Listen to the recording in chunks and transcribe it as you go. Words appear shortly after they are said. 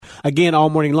Again, all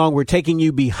morning long, we're taking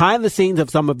you behind the scenes of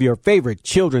some of your favorite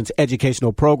children's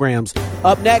educational programs.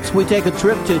 Up next, we take a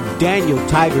trip to Daniel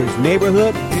Tiger's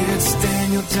neighborhood. It's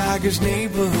Daniel Tiger's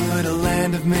neighborhood, a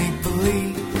land of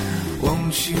make-believe.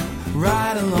 Won't you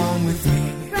ride along with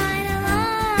me? Ride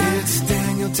along. It's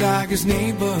Daniel Tiger's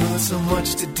neighborhood, so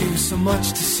much to do, so much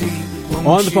to see.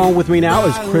 On the phone with me now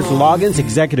is Chris Loggins,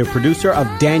 executive producer of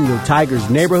Daniel Tiger's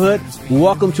neighborhood.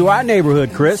 Welcome to our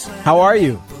neighborhood, Chris. How are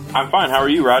you? I'm fine. How are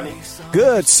you, Rodney?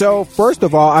 Good. So, first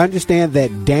of all, I understand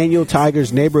that Daniel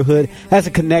Tiger's neighborhood has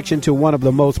a connection to one of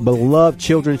the most beloved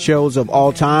children's shows of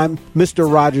all time,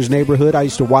 Mr. Rogers' Neighborhood. I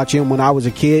used to watch him when I was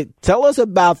a kid. Tell us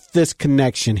about this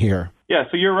connection here. Yeah,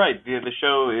 so you're right. The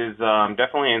show is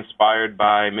definitely inspired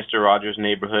by Mr. Rogers'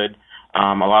 Neighborhood. A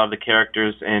lot of the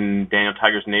characters in Daniel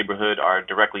Tiger's Neighborhood are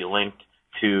directly linked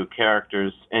to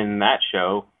characters in that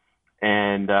show.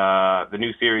 And the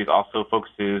new series also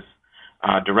focuses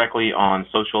directly on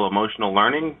social emotional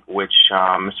learning, which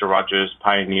Mr. Rogers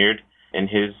pioneered in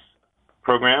his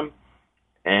program.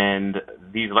 And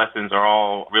these lessons are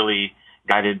all really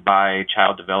guided by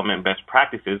child development best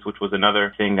practices, which was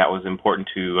another thing that was important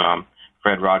to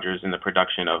Fred Rogers in the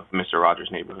production of Mr. Rogers'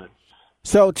 Neighborhood.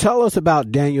 So tell us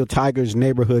about Daniel Tiger's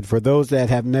Neighborhood. For those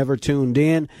that have never tuned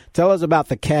in, tell us about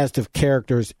the cast of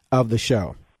characters of the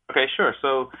show. Okay, sure.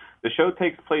 So the show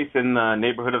takes place in the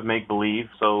neighborhood of make-believe,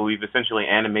 so we've essentially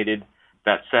animated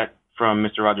that set from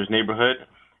Mr. Rogers' Neighborhood.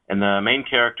 And the main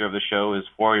character of the show is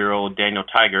 4-year-old Daniel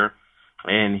Tiger,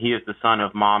 and he is the son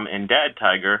of Mom and Dad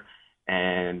Tiger.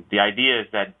 And the idea is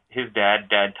that his dad,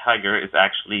 Dad Tiger, is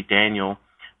actually Daniel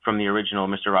from the original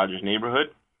Mr. Rogers' Neighborhood.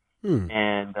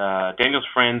 And Daniel's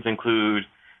friends include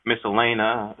Miss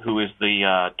Elena, who is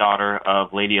the daughter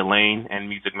of Lady Elaine and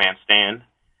Music Man Stan,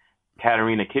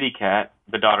 Katerina Kitty Cat,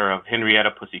 the daughter of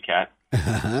Henrietta Pussycat.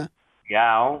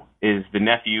 Yao is the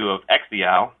nephew of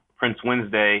Exial. Prince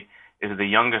Wednesday is the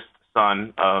youngest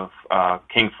son of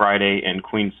King Friday and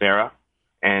Queen Sarah.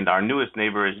 And our newest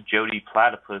neighbor is Jody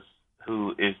Platypus,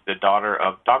 who is the daughter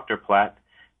of Dr. Platt.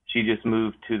 She just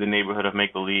moved to the neighborhood of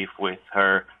make-believe with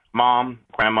her mom,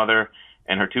 grandmother,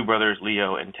 and her two brothers,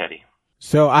 Leo and Teddy.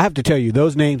 So I have to tell you,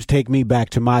 those names take me back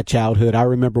to my childhood. I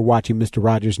remember watching Mr.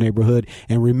 Rogers' Neighborhood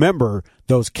and remember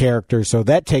those characters. So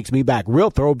that takes me back. Real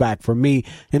throwback for me.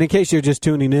 And in case you're just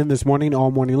tuning in this morning, all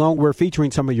morning long, we're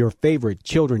featuring some of your favorite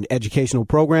children educational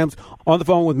programs. On the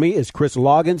phone with me is Chris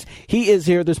Loggins. He is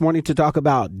here this morning to talk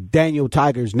about Daniel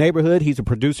Tiger's Neighborhood. He's a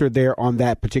producer there on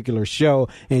that particular show,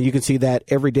 and you can see that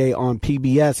every day on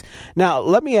PBS. Now,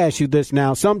 let me ask you this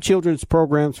now. Some children's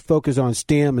programs focus on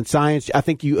STEM and science. I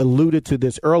think you alluded to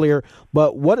this earlier,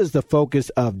 but what is the focus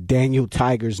of Daniel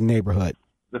Tiger's Neighborhood?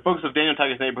 The focus of Daniel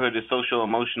Tiger's Neighborhood is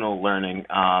social-emotional learning,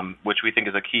 which we think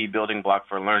is a key building block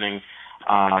for learning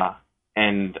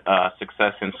and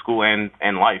success in school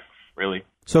and life, really.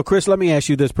 So, Chris, let me ask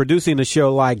you this. Producing a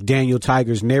show like Daniel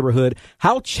Tiger's Neighborhood,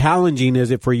 how challenging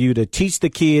is it for you to teach the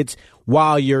kids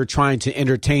while you're trying to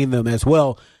entertain them as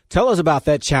well? Tell us about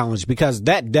that challenge, because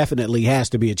that definitely has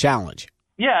to be a challenge.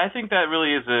 Yeah, I think that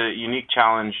really is a unique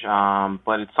challenge,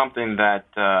 but it's something that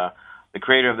the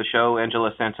creator of the show,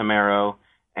 Angela Santamero,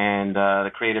 and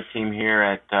the creative team here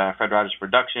at Fred Rogers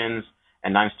Productions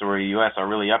and 9 Story US are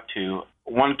really up to.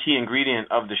 One key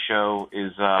ingredient of the show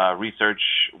is research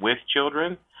with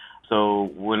children.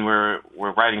 So when we're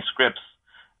writing scripts,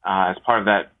 as part of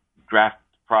that draft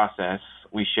process,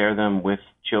 we share them with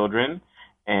children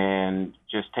and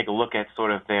just take a look at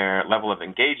sort of their level of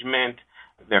engagement,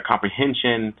 their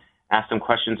comprehension, ask them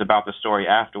questions about the story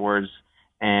afterwards,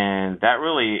 and that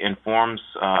really informs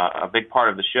a big part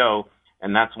of the show.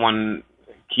 And that's one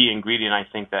key ingredient, I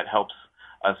think, that helps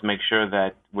us make sure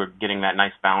that we're getting that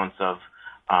nice balance of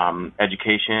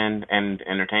education and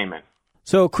entertainment.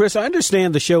 So, Chris, I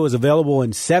understand the show is available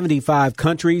in 75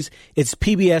 countries. It's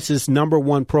PBS's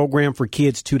 #1 program for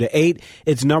kids 2 to 8.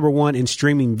 It's #1 in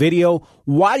streaming video.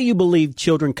 Why do you believe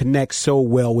children connect so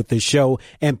well with this show,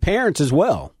 and parents as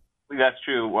well? That's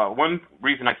true. Well, one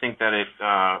reason I think that it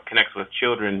connects with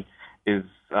children is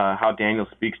how Daniel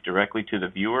speaks directly to the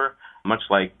viewer, much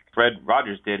like Fred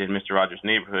Rogers did in Mr. Rogers'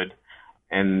 Neighborhood.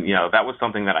 And, that was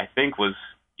something that I think was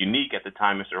unique at the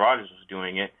time Mr. Rogers was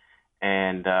doing it.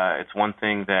 And it's one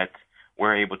thing that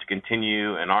we're able to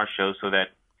continue in our show so that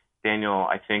Daniel,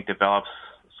 I think, develops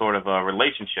sort of a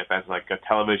relationship as like a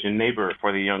television neighbor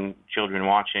for the young children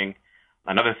watching.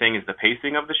 Another thing is the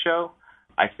pacing of the show.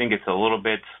 I think it's a little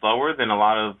bit slower than a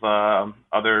lot of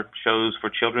other shows for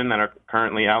children that are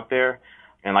currently out there.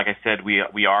 And like I said,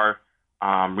 we are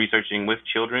researching with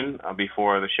children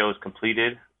before the show is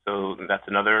completed. So that's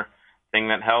another thing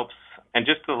that helps. And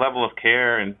just the level of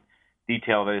care and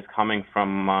detail that is coming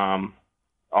from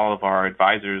all of our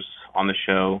advisors on the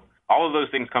show. All of those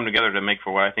things come together to make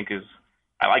for what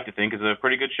I like to think is a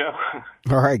pretty good show.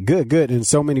 All right, good. And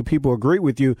so many people agree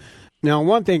with you. Now,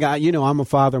 one thing, I'm a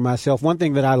father myself. One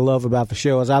thing that I love about the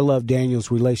show is I love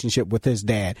Daniel's relationship with his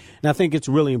dad. And I think it's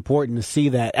really important to see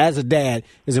that. As a dad,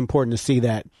 it's important to see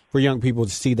that, for young people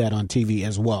to see that on TV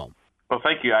as well. Well,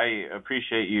 thank you. I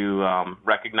appreciate you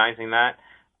recognizing that.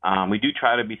 We do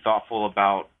try to be thoughtful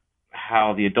about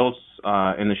how the adults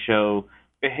in the show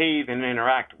behave and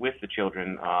interact with the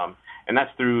children. And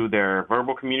that's through their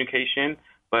verbal communication,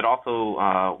 but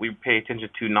also we pay attention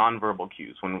to nonverbal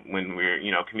cues when we're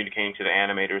communicating to the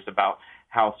animators about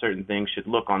how certain things should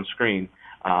look on screen.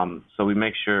 So we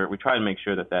try to make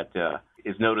sure that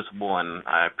is noticeable, and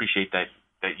I appreciate that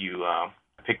you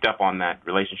picked up on that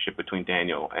relationship between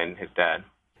Daniel and his dad.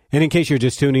 And in case you're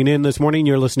just tuning in this morning,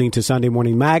 you're listening to Sunday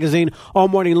Morning Magazine. All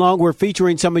morning long, we're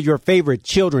featuring some of your favorite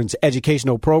children's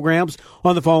educational programs.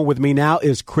 On the phone with me now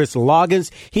is Chris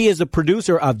Loggins. He is the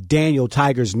producer of Daniel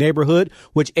Tiger's Neighborhood,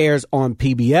 which airs on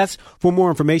PBS. For more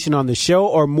information on the show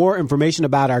or more information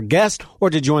about our guest or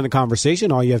to join the conversation,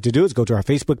 all you have to do is go to our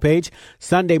Facebook page,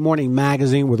 Sunday Morning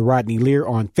Magazine with Rodney Lear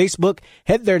on Facebook.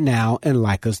 Head there now and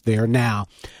like us there now.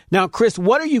 Now, Chris,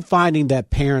 what are you finding that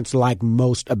parents like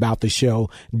most about the show,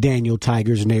 Daniel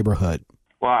Tiger's Neighborhood?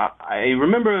 Well, I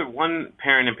remember one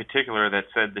parent in particular that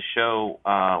said the show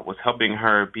was helping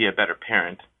her be a better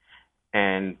parent.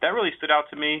 And that really stood out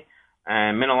to me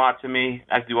and meant a lot to me,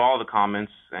 as do all the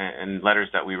comments and letters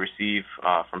that we receive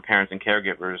from parents and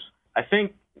caregivers. I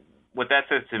think what that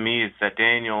says to me is that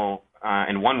Daniel,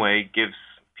 in one way, gives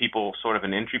people sort of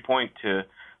an entry point to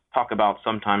talk about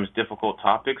sometimes difficult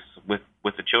topics with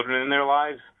the children in their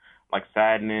lives, like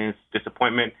sadness,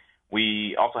 disappointment.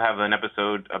 We also have an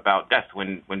episode about death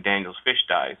when Daniel's fish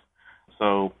dies.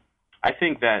 So I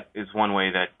think that is one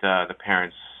way that the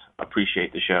parents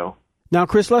appreciate the show. Now,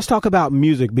 Chris, let's talk about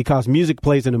music, because music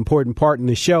plays an important part in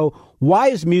the show. Why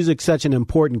is music such an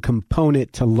important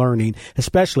component to learning,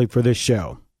 especially for this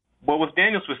show? Well, with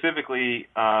Daniel specifically,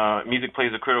 music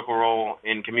plays a critical role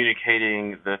in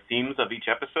communicating the themes of each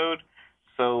episode.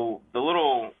 So the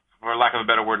little, for lack of a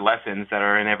better word, lessons that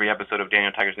are in every episode of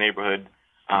Daniel Tiger's Neighborhood,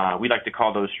 we like to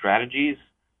call those strategies.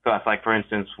 So that's like, for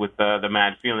instance, with the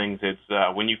mad feelings, it's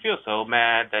when you feel so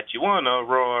mad that you want to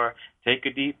roar, take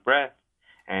a deep breath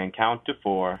and count to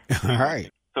 4. All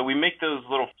right. So we make those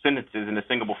little sentences into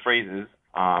singable phrases.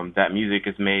 That music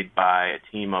is made by a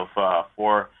team of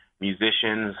 4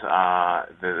 musicians.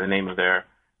 The name of their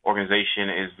organization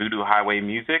is Voodoo Highway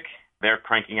Music. They're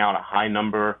cranking out a high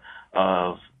number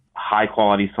of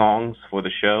high-quality songs for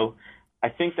the show. I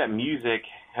think that music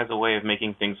has a way of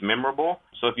making things memorable.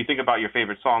 So if you think about your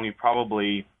favorite song, you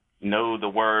probably know the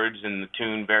words and the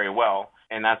tune very well.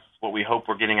 And that's what we hope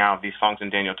we're getting out of these songs in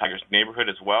Daniel Tiger's Neighborhood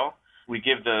as well. We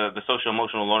give the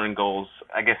social-emotional learning goals,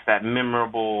 I guess, that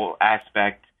memorable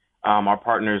aspect. Our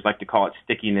partners like to call it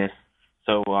stickiness.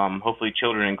 So hopefully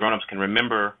children and grown-ups can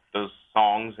remember those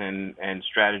songs and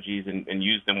strategies and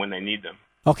use them when they need them.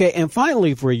 Okay, and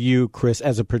finally for you, Chris,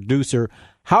 as a producer,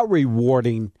 how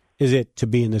rewarding is it to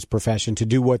be in this profession, to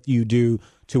do what you do,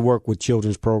 to work with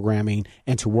children's programming,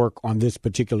 and to work on this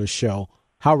particular show?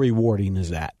 How rewarding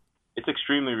is that? It's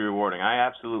extremely rewarding. I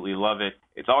absolutely love it.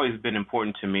 It's always been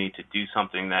important to me to do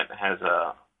something that has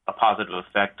a positive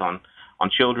effect on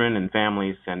children and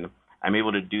families, and I'm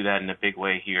able to do that in a big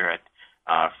way here at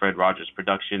Fred Rogers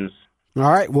Productions. All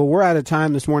right. Well, we're out of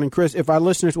time this morning. Chris, if our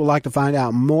listeners would like to find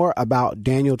out more about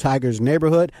Daniel Tiger's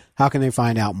Neighborhood, how can they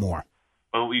find out more?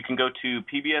 Well, you can go to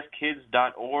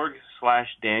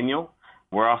pbskids.org/Daniel.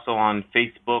 We're also on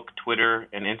Facebook, Twitter,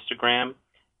 and Instagram,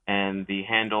 and the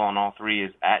handle on all 3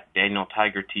 is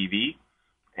 @DanielTigerTV.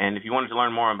 And if you wanted to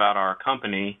learn more about our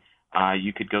company,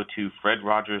 you could go to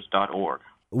fredrogers.org.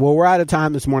 Well, we're out of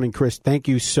time this morning, Chris. Thank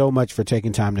you so much for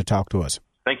taking time to talk to us.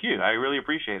 Thank you. I really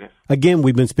appreciate it. Again,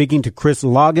 we've been speaking to Chris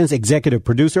Loggins, executive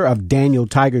producer of Daniel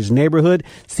Tiger's Neighborhood,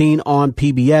 seen on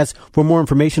PBS. For more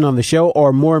information on the show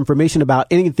or more information about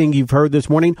anything you've heard this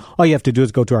morning, all you have to do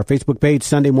is go to our Facebook page,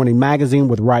 Sunday Morning Magazine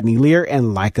with Rodney Lear,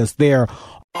 and like us there.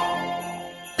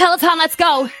 Peloton, let's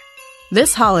go!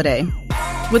 This holiday,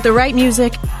 with the right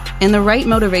music and the right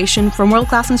motivation from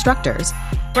world-class instructors,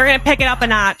 We're going to pick it up a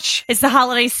notch. It's the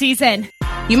holiday season.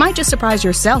 you might just surprise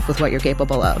yourself with what you're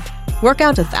capable of. Work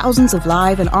out to thousands of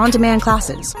live and on-demand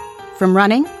classes, from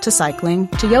running to cycling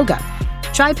to yoga.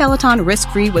 Try Peloton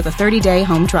risk-free with a 30-day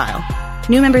home trial.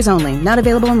 New members only, not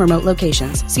available in remote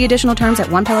locations. See additional terms at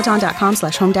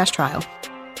onepeloton.com/home-trial.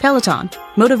 Peloton,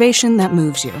 motivation that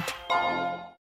moves you.